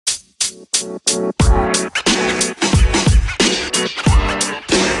So,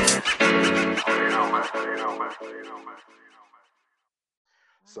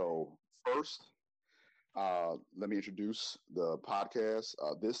 first, let me introduce the podcast.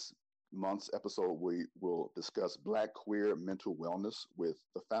 This month's episode, we will discuss Black queer mental wellness with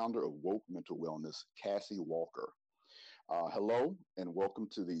the founder of Woke Mental Wellness, Cassie Walker. Hello, and welcome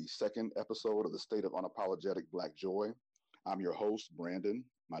to the second episode of the State of Unapologetic Black Joy. I'm your host, Brandon.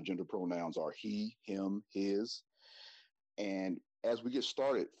 My gender pronouns are he, him, his. And as we get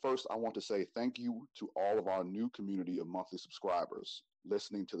started, first, I want to say thank you to all of our new community of monthly subscribers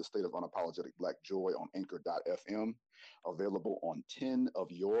listening to the State of Unapologetic Black Joy on anchor.fm, available on 10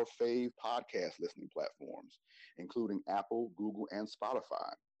 of your fave podcast listening platforms, including Apple, Google, and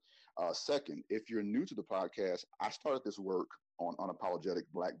Spotify. Second, if you're new to the podcast, I started this work on Unapologetic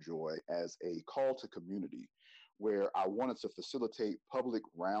Black Joy as a call to community where I wanted to facilitate public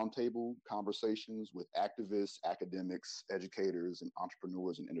roundtable conversations with activists, academics, educators, and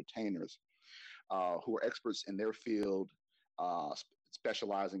entrepreneurs and entertainers who are experts in their field,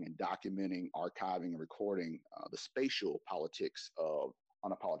 specializing in documenting, archiving, and recording the spatial politics of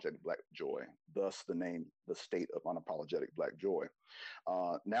unapologetic Black joy, thus the name, the State of Unapologetic Black Joy.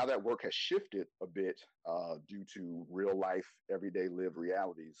 Now that work has shifted a bit due to real life, everyday lived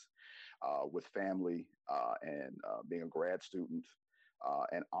realities with family and being a grad student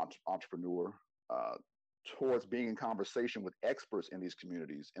and entrepreneur, towards being in conversation with experts in these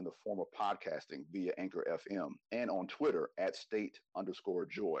communities in the form of podcasting via Anchor FM and on Twitter at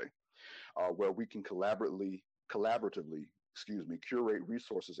state_joy, where we can collaboratively, curate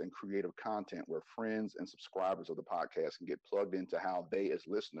resources and creative content where friends and subscribers of the podcast can get plugged into how they, as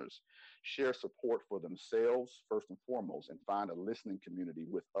listeners, share support for themselves first and foremost, and find a listening community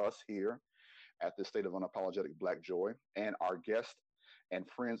with us here at the State of Unapologetic Black Joy and our guests and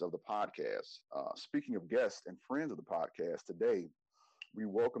friends of the podcast. Speaking of guests and friends of the podcast, today we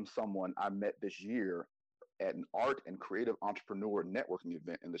welcome someone I met this year at an art and creative entrepreneur networking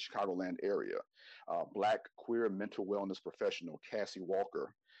event in the Chicagoland area. Black queer mental wellness professional Cassie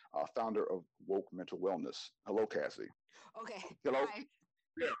Walker, founder of Woke Mental Wellness. Hello, Cassie. Okay. Hello. Hi.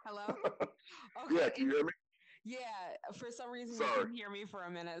 Yeah. Hello. Okay. Yeah, can you hear me? Yeah. For some reason, Sorry. you couldn't hear me for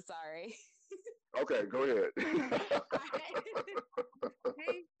a minute. Sorry. Okay, go ahead.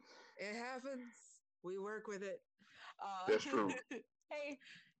 Hey, it happens. We work with it. That's true. Hey,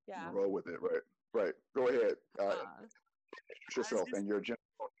 yeah. Roll with it, right? Right. Go ahead. Yourself and your gender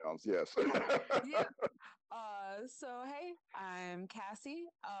pronouns. Yes. Yeah. So hey, I'm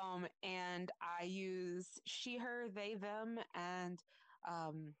Cassie. And I use she, her, they, them, and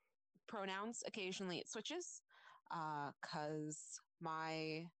pronouns. Occasionally it switches. Cause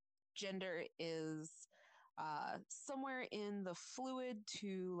my gender is somewhere in the fluid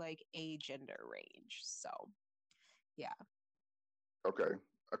to like a gender range. So yeah. Okay.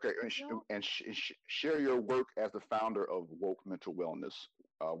 Okay. And share your work as the founder of Woke Mental Wellness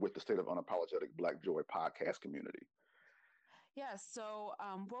with the State of Unapologetic Black Joy podcast community. Yeah, so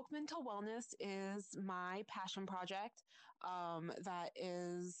Woke Mental Wellness is my passion project. That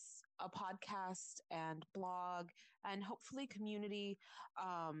is a podcast and blog and hopefully community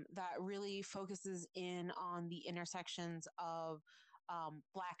that really focuses in on the intersections of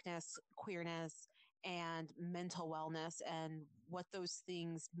Blackness, queerness, and mental wellness and what those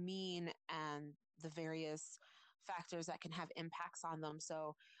things mean and the various factors that can have impacts on them.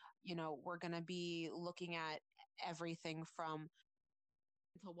 So, we're going to be looking at everything from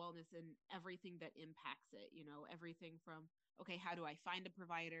mental wellness and everything that impacts it, everything from, okay, how do I find a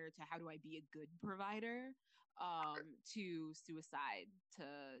provider to how do I be a good provider, to suicide, to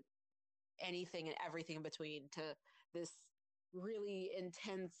anything and everything in between, to this really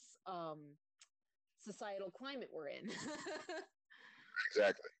intense societal climate we're in.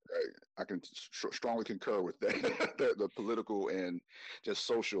 Exactly. Right. I can strongly concur with that. the political and just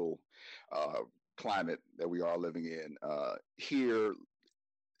social climate that we are living in here,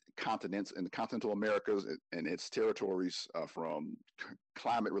 continents in the continental Americas and its territories, from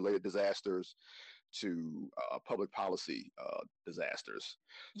climate-related disasters to public policy disasters.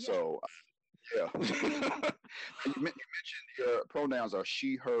 Yeah. So, yeah. You mentioned your pronouns are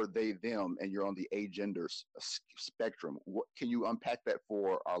she, her, they, them, and you're on the agender spectrum. Can you unpack that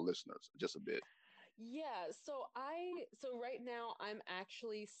for our listeners just a bit? Yeah, so right now I'm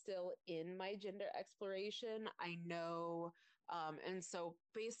actually still in my gender exploration. I know, and so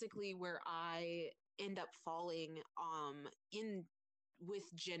basically where I end up falling in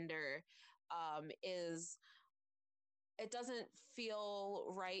with gender is it doesn't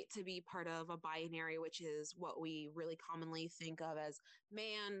feel right to be part of a binary, which is what we really commonly think of as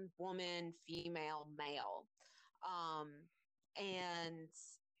man, woman, female, male. Um, and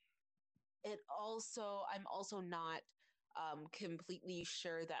I'm also not completely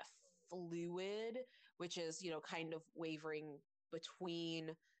sure that fluid, which is, kind of wavering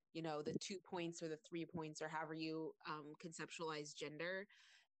between, the 2 points or the 3 points or however you conceptualize gender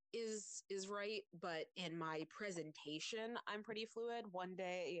is right, but in my presentation I'm pretty fluid. One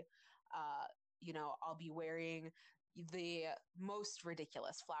day I'll be wearing the most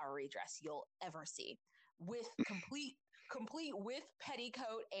ridiculous flowery dress you'll ever see, with complete with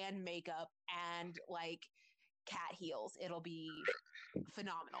petticoat and makeup and like cat heels. It'll be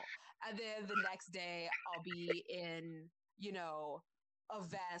phenomenal. And then the next day I'll be in, a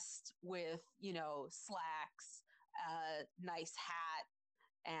vest with, slacks, a nice hat,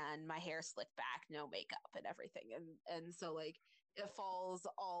 and my hair slicked back, no makeup and everything. And so like it falls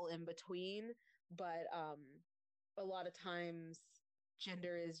all in between, but a lot of times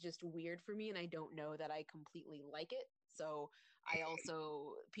gender is just weird for me and I don't know that I completely like it. So I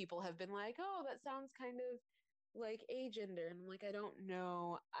also people have been like, "Oh, that sounds kind of like agender." And I'm like, "I don't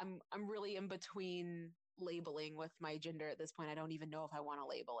know. I'm really in between labeling with my gender at this point. I don't even know if I want to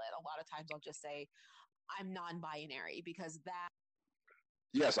label it. A lot of times I'll just say I'm non-binary because that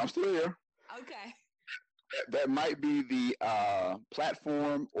Yes, I'm still here. okay. That might be the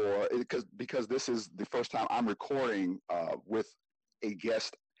platform, or because this is the first time I'm recording with a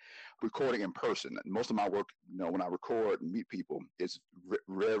guest, recording in person. Most of my work, when I record and meet people, it's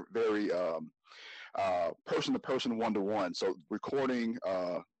very person to person, one to one. So recording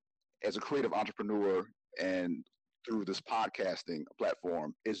as a creative entrepreneur and through this podcasting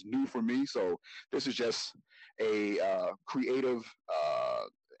platform is new for me. So this is just a creative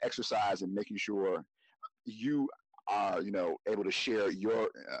exercise in making sure you are, able to share your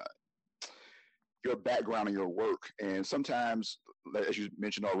background and your work. And sometimes, as you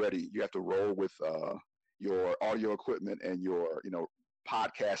mentioned already, you have to roll with your audio equipment and your,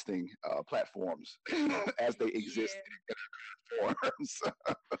 podcasting platforms as they exist Yeah, in forms.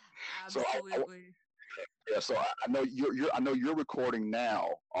 so absolutely. yeah, so I know I know you're recording now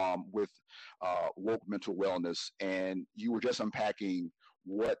with woke mental wellness, and you were just unpacking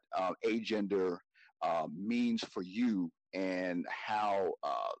what agender means for you and how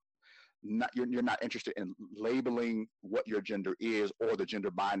you're not interested in labeling what your gender is or the gender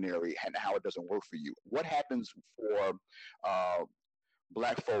binary and how it doesn't work for you. What happens for uh,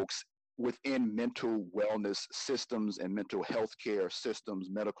 Black folks within mental wellness systems and mental health care systems,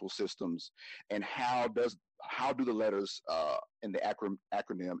 medical systems, and how do the letters in the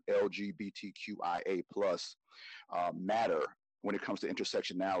acronym LGBTQIA plus matter when it comes to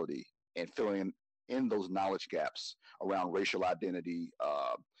intersectionality and filling in those knowledge gaps around racial identity,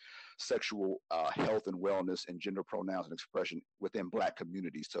 sexual health and wellness, and gender pronouns and expression within Black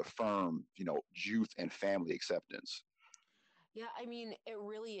communities to affirm, youth and family acceptance. Yeah, I mean, it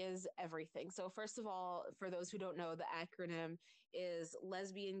really is everything. So, first of all, for those who don't know, the acronym is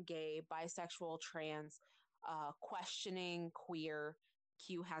lesbian, gay, bisexual, trans, questioning, queer.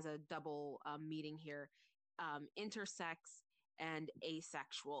 Q has a double meaning here, intersex, and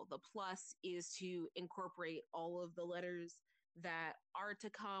asexual. The plus is to incorporate all of the letters that are to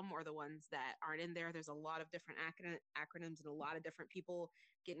come or the ones that aren't in there. There's a lot of different acronyms and a lot of different people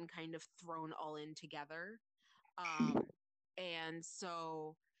getting kind of thrown all in together. And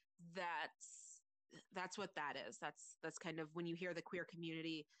so that's what that is. That's kind of when you hear the queer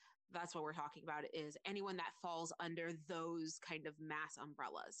community, that's what we're talking about, is anyone that falls under those kind of mass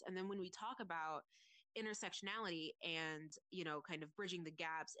umbrellas. And then when we talk about intersectionality and, kind of bridging the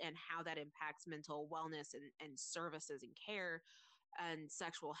gaps and how that impacts mental wellness and services and care and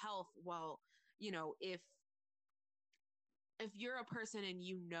sexual health, well, if you're a person and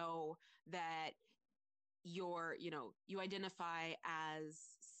that you identify as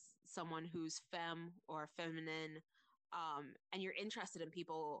someone who's femme or feminine, and you're interested in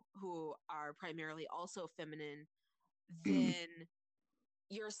people who are primarily also feminine, Mm,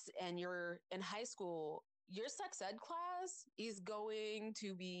 then you're in high school, your sex ed class is going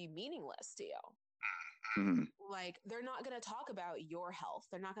to be meaningless to you. mm, Like, they're not going to talk about your health,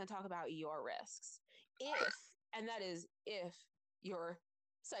 they're not going to talk about your risks, if and that is if your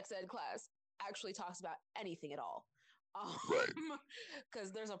sex ed class actually talks about anything at all. right.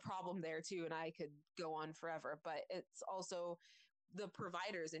 Because there's a problem there too, and I could go on forever. But it's also the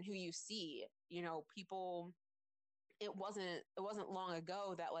providers and who you see. People. It wasn't long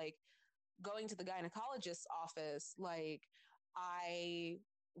ago that, like, going to the gynecologist's office, like, I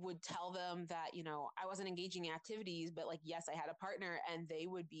would tell them that, I wasn't engaging in activities, but like, yes, I had a partner, and they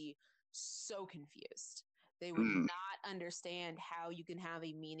would be so confused. They would Mm. not understand how you can have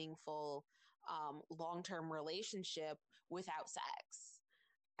a meaningful long-term relationship without sex.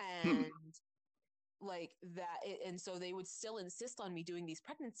 Hmm. And like that, and so they would still insist on me doing these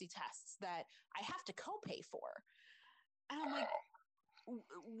pregnancy tests that I have to copay for. And I'm like,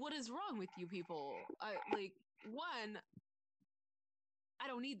 what is wrong with you people? Like, one, I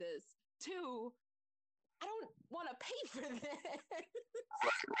don't need this. Two, I don't want to pay for this.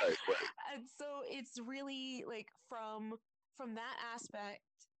 Right, right. And so it's really like from that aspect,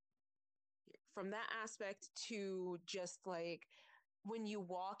 to just like when you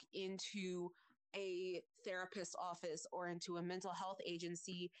walk into a therapist's office or into a mental health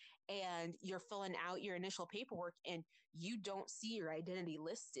agency and you're filling out your initial paperwork and you don't see your identity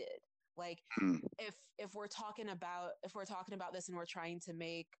listed. Like, Mm. if we're talking about this and we're trying to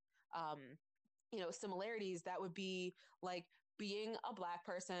make um similarities, that would be like being a Black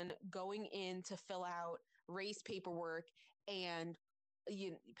person going in to fill out race and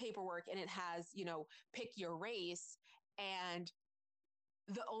paperwork, and it has, pick your race, and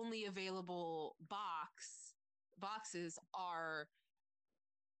the only available boxes are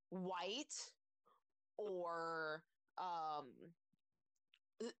white or um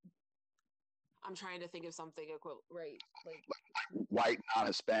I'm trying to think of something equivalent, right? Like, White,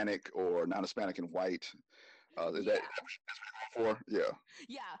 non-Hispanic, or non-Hispanic and white. Is that yeah, for? Yeah.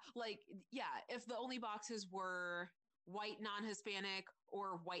 yeah, like, yeah, if the only boxes were white non-Hispanic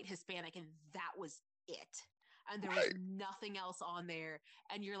or white Hispanic, and that was it, and there was Right, nothing else on there,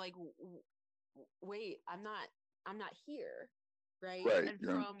 and you're like, wait, I'm not here, right? right. And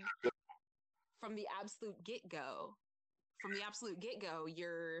Yeah. from the absolute get-go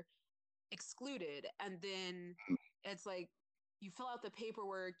you're excluded. And then it's like, you fill out the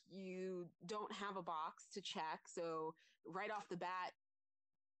paperwork, you don't have a box to check, so right off the bat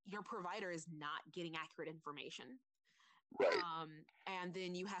your provider is not getting accurate information. Right. um, and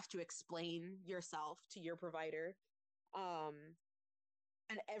then you have to explain yourself to your provider, um,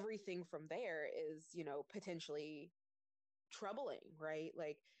 and everything from there is, potentially troubling, right?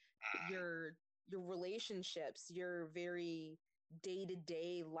 Like, your relationships, your very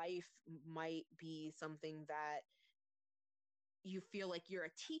day-to-day life might be something that you feel like you're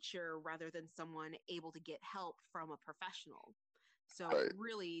a teacher rather than someone able to get help from a professional. So it Right.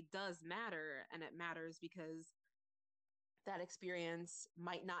 really does matter, and it matters because that experience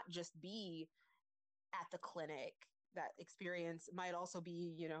might not just be at the clinic. That experience might also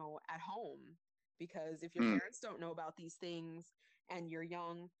be, at home, because if your Mm. parents don't know about these things and you're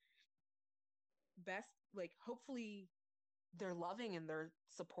young, best, like, hopefully they're loving and they're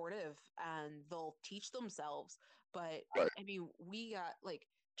supportive and they'll teach themselves. But Right. I mean, we got like,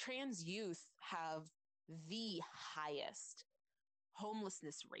 trans youth have the highest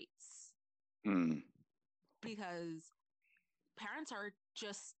homelessness rates Mm. because parents are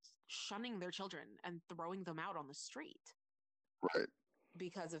just shunning their children and throwing them out on the street Right.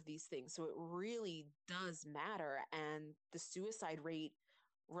 because of these things. So it really does matter. And the suicide rate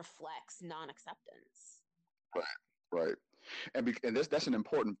reflects non acceptance. Right. Right. And that's an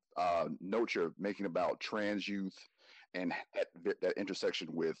important note you're making about trans youth and that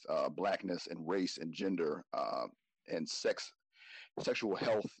intersection with blackness and race and gender and sexual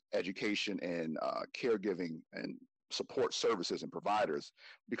health education and caregiving and support services and providers,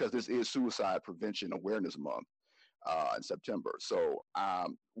 because this is Suicide Prevention Awareness Month in September. So,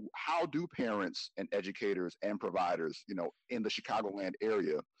 how do parents and educators and providers, in the Chicagoland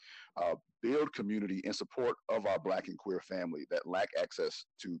area, uh, build community in support of our Black and queer family that lack access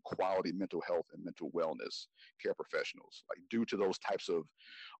to quality mental health and mental wellness care professionals, like due to those types of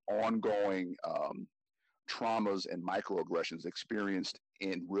ongoing traumas and microaggressions experienced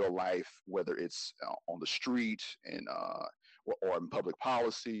in real life, whether it's on the street and or in public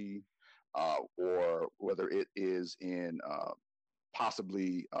policy, or whether it is in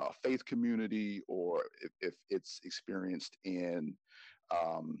possibly faith community, or if it's experienced in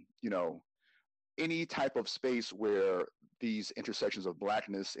you know, any type of space where these intersections of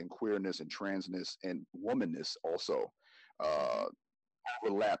blackness and queerness and transness and womanness also uh,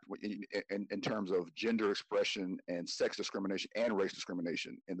 Mm-hmm. overlap in terms of gender expression and sex discrimination and race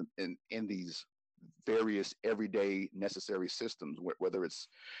discrimination in these various everyday necessary systems, whether it's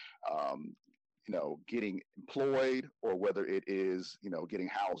um, getting employed or whether it is getting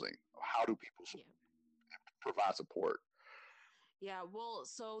housing. How do people Yeah. provide support? Yeah, well,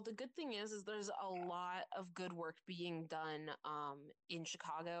 so the good thing is there's a lot of good work being done in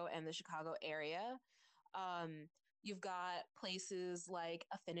Chicago and the Chicago area. Um, You've got places like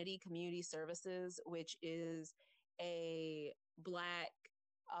Affinity Community Services, which is a Black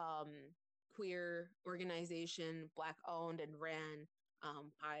um, queer organization, Black owned and ran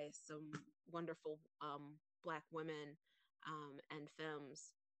by some wonderful Black women and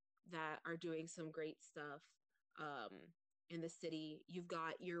femmes that are doing some great stuff um, in the city. You've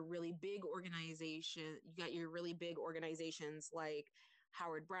got your really big organization. You got your really big organizations like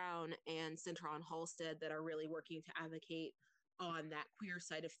Howard Brown and Center on Halstead that are really working to advocate on that queer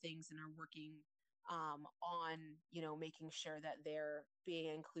side of things and are working on making sure that they're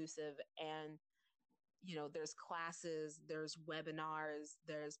being inclusive. And there's classes, there's webinars,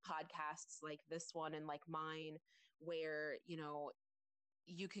 there's podcasts like this one and like mine where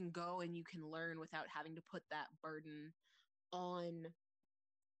you can go and you can learn without having to put that burden on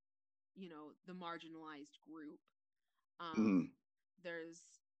the marginalized group. Mm-hmm. There's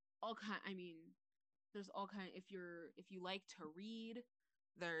all kind I mean there's all kind if you like to read,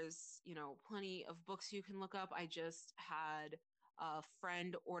 there's plenty of books you can look up. I just had a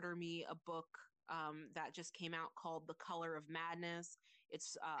friend order me a book that just came out called The Color of Madness.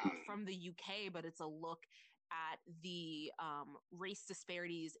 It's from the UK, but it's a look at the race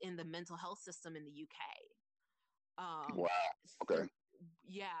disparities in the mental health system in the UK. Wow. Through Okay.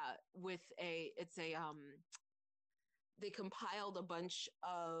 yeah, with a it's a they compiled a bunch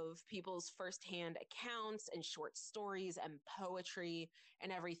of people's firsthand accounts and short stories and poetry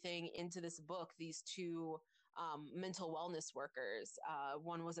and everything into this book. These two mental wellness workers.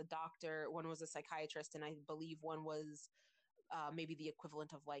 One was a doctor, one was a psychiatrist, and I believe one was maybe the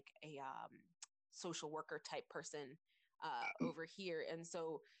equivalent of like a social worker type person over here. And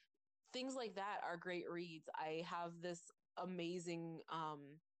so things like that are great reads. I have this amazing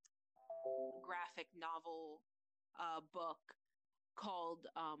graphic novel book called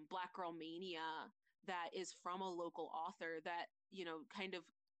Black Girl Mania that is from a local author that kind of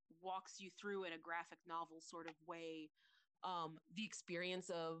walks you through in a graphic novel sort of way the experience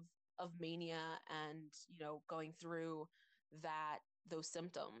of mania and going through that those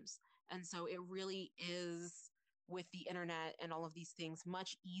symptoms. And so it really is, with the internet and all of these things,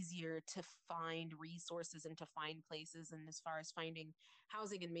 much easier to find resources and to find places, and as far as finding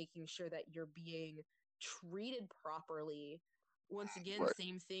housing and making sure that you're being treated properly. Once again, Right.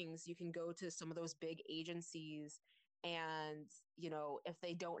 same things. You can go to some of those big agencies, and if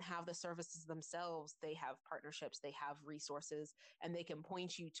they don't have the services themselves, they have partnerships, they have resources, and they can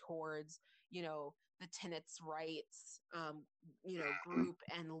point you towards the tenants rights group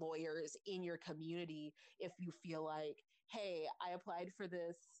and lawyers in your community. If you feel like, hey, I applied for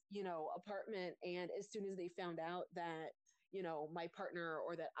this apartment, and as soon as they found out that my partner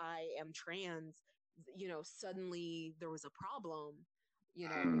or that I am trans, suddenly there was a problem,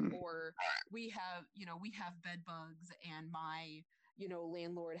 Mm. or we have bed bugs, and my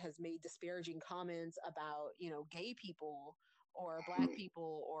landlord has made disparaging comments about gay people or black Mm.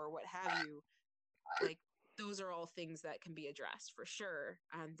 people or what have you. Like, those are all things that can be addressed for sure,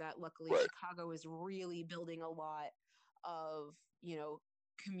 and that luckily Right. Chicago is really building a lot of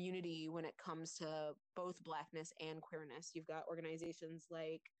community when it comes to both blackness and queerness. You've got organizations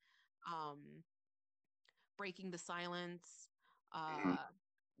like um, Breaking the Silence, Mm. uh,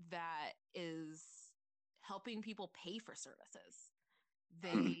 that is helping people pay for services.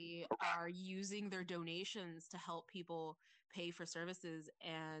 Mm. They are using their donations to help people pay for services,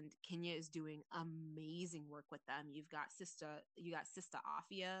 and Kenya is doing amazing work with them. You got Sista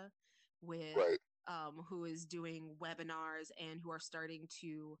Afia with Right. who is doing webinars and who are starting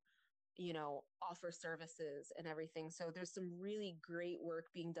to offer services and everything. So there's some really great work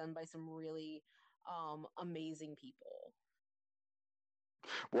being done by some really amazing people.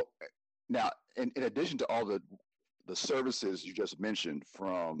 Well, now, in addition to all the services you just mentioned,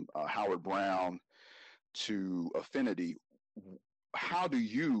 from Howard Brown to Affinity, how do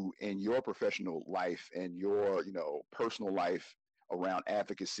you, in your professional life and your personal life around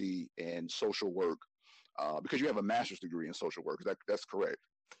advocacy and social work, because you have a master's degree in social work, that's correct?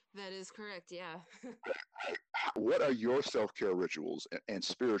 That is correct, yeah. What are your self-care rituals and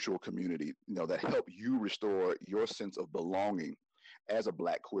spiritual community that help you restore your sense of belonging as a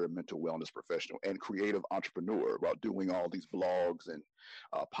Black queer mental wellness professional and creative entrepreneur, while doing all these blogs and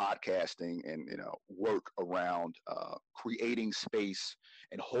podcasting and work around creating space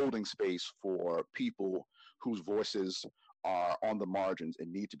and holding space for people whose voices are on the margins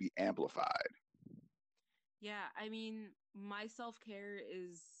and need to be amplified? Yeah, I mean, my self-care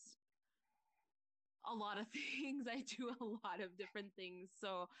is a lot of things. I do a lot of different things.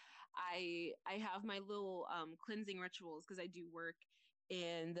 So I have my little cleansing rituals because I do work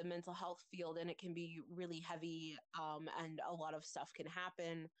in the mental health field, and it can be really heavy, and a lot of stuff can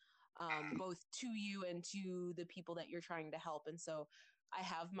happen, both to you and to the people that you're trying to help. And so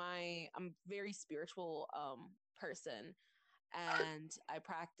I'm a very spiritual person, and I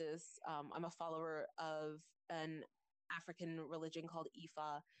practice. I'm a follower of an African religion called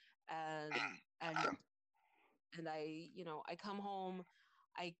Ifa, and and I come home,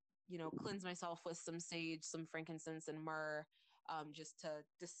 I cleanse myself with some sage, some frankincense, and myrrh, just to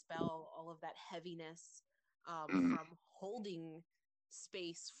dispel all of that heaviness, Mm, from holding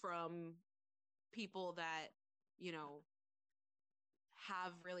space from people that you know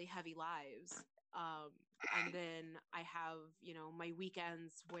have really heavy lives. Um, and then I have, my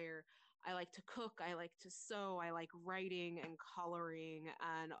weekends where I like to cook, I like to sew, I like writing and coloring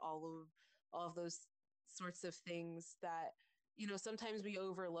and all of those sorts of things that, sometimes we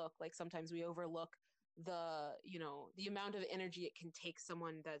overlook. Like sometimes we overlook the amount of energy it can take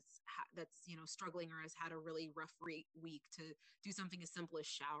someone that's struggling or has had a really rough week to do something as simple as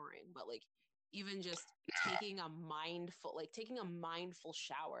showering. But like even just taking a mindful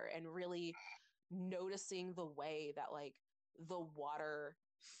shower and really noticing the way that like the water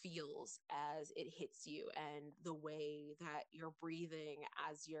feels as it hits you, and the way that you're breathing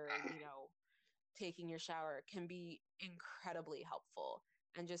as you're taking your shower can be incredibly helpful.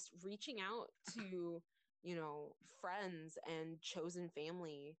 And just reaching out to friends and chosen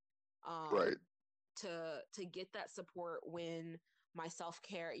family, um right. to get that support when my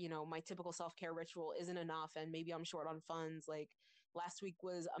self-care, my typical self-care ritual isn't enough, and maybe I'm short on funds. Like last week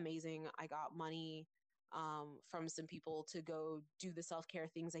was amazing. I got money from some people to go do the self-care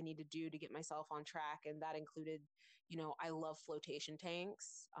things I need to do to get myself on track, and that included, I love flotation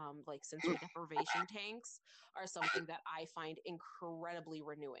tanks. Like sensory deprivation tanks are something that I find incredibly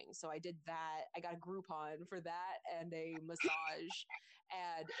renewing. So I did that. I got a Groupon for that and a massage,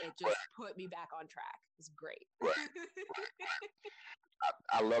 and it just put me back on track. It's great. Right.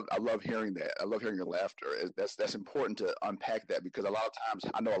 I love hearing that. I love hearing your laughter. That's important to unpack that, because a lot of times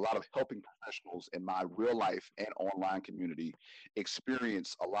I know a lot of helping professionals in my real life and online community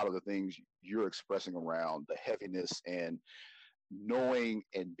experience a lot of the things you're expressing around the heaviness, and knowing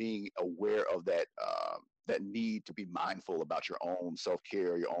and being aware of that need to be mindful about your own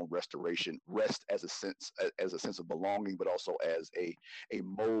self-care, your own restoration, rest as a sense of belonging, but also as a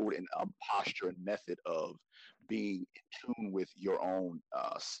mode and posture and method of being in tune with your own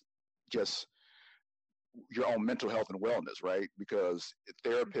just your own mental health and wellness, right? Because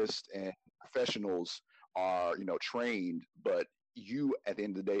therapists and professionals are, trained, but you at the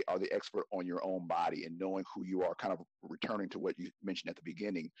end of the day are the expert on your own body and knowing who you are, kind of returning to what you mentioned at the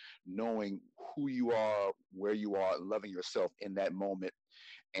beginning, knowing who you are, where you are, loving yourself in that moment,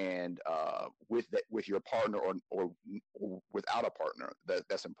 and with your partner, or without a partner,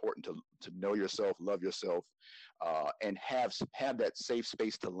 that's important to know yourself, love yourself, and have that safe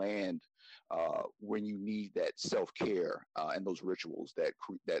space to land when you need that self care and those rituals that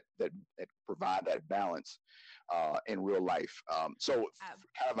provide that balance in real life. So,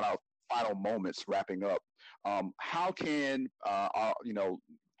 kind of in our final moments, wrapping up, how can our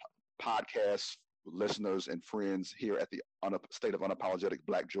podcast listeners and friends here at the State of Unapologetic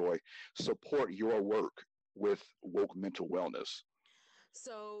Black Joy support your work with woke mental wellness?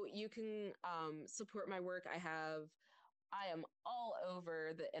 So you can support my work. I am all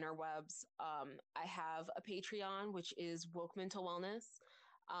over the interwebs. I have a Patreon, which is Woke Mental Wellness.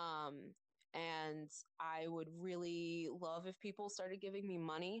 Um, and I would really love if people started giving me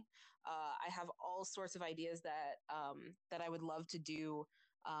money. I have all sorts of ideas that I would love to do,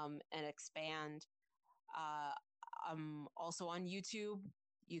 and expand. Uh, I'm also on YouTube.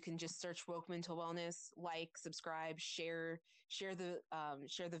 You can just search Woke Mental Wellness, like, subscribe, share the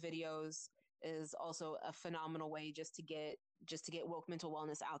videos. Is also a phenomenal way just to get woke mental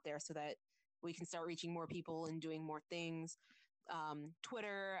wellness out there, so that we can start reaching more people and doing more things.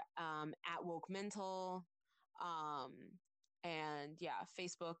 Twitter, at woke mental, um, and yeah,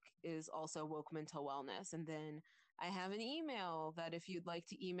 Facebook is also woke mental wellness. And then I have an email that if you'd like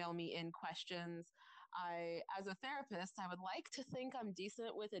to email me in questions. As a therapist, I would like to think I'm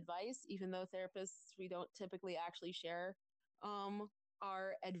decent with advice, even though therapists, we don't typically actually share um,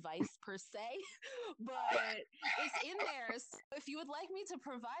 our advice per se, but it's in there. So if you would like me to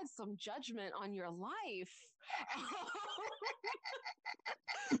provide some judgment on your life,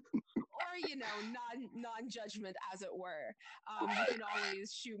 or non-judgment, as it were, you can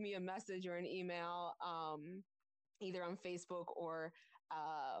always shoot me a message or an email, either on Facebook or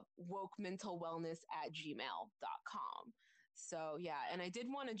wokementalwellness@gmail.com. So yeah, and I did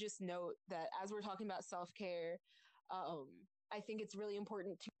want to just note that as we're talking about self-care, um, I think it's really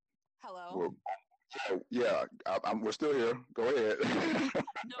important to. Hello? Well, yeah, we're still here. Go ahead.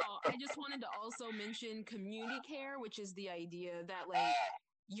 No, I just wanted to also mention community care, which is the idea that, like,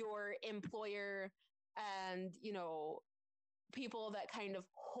 your employer and, people that kind of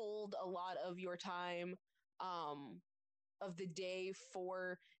hold a lot of your time um, of the day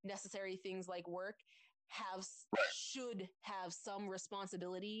for necessary things like work have should have some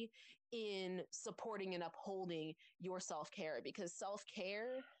responsibility in supporting and upholding your self-care, because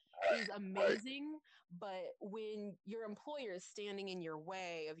self-care is Right. amazing, but when your employer is standing in your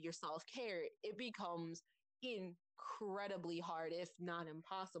way of your self-care, it becomes incredibly hard, if not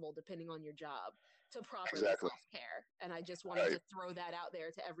impossible, depending on your job, to properly Exactly. self-care. And I just wanted Right. to throw that out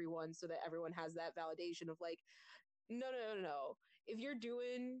there to everyone so that everyone has that validation of, like, no, no, no, no. If you're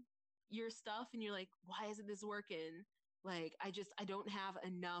doing your stuff and you're like, why isn't this working? Like, I don't have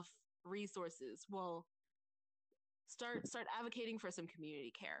enough resources. Well, start advocating for some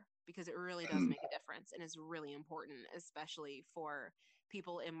community care, because it really does Mm, make a difference and is really important, especially for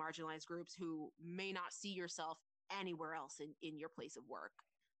people in marginalized groups who may not see yourself anywhere else in your place of work.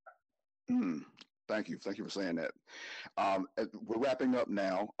 mm. Thank you. Thank you for saying that. We're wrapping up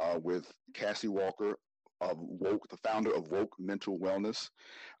now with Cassie Walker of Woke, the founder of Woke Mental Wellness.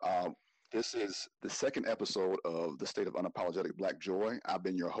 Um, this is the second episode of the State of Unapologetic Black Joy. I've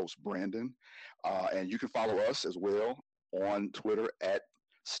been your host, Brandon, and you can follow us as well on Twitter at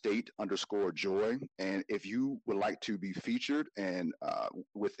state_joy. And if you would like to be featured and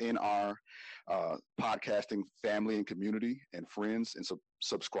within our podcasting family and community and friends and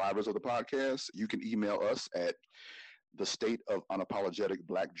subscribers of the podcast, you can email us at the state of unapologetic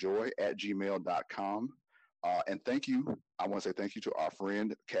black joy at gmail.com. And thank you. I want to say thank you to our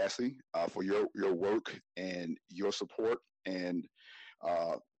friend Cassie for your work and your support. And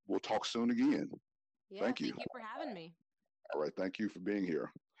we'll talk soon again. Yeah, Thank you. thank you for having me. All right. Thank you for being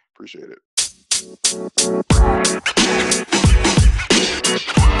here. Appreciate it.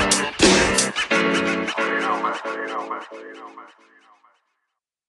 You know, man.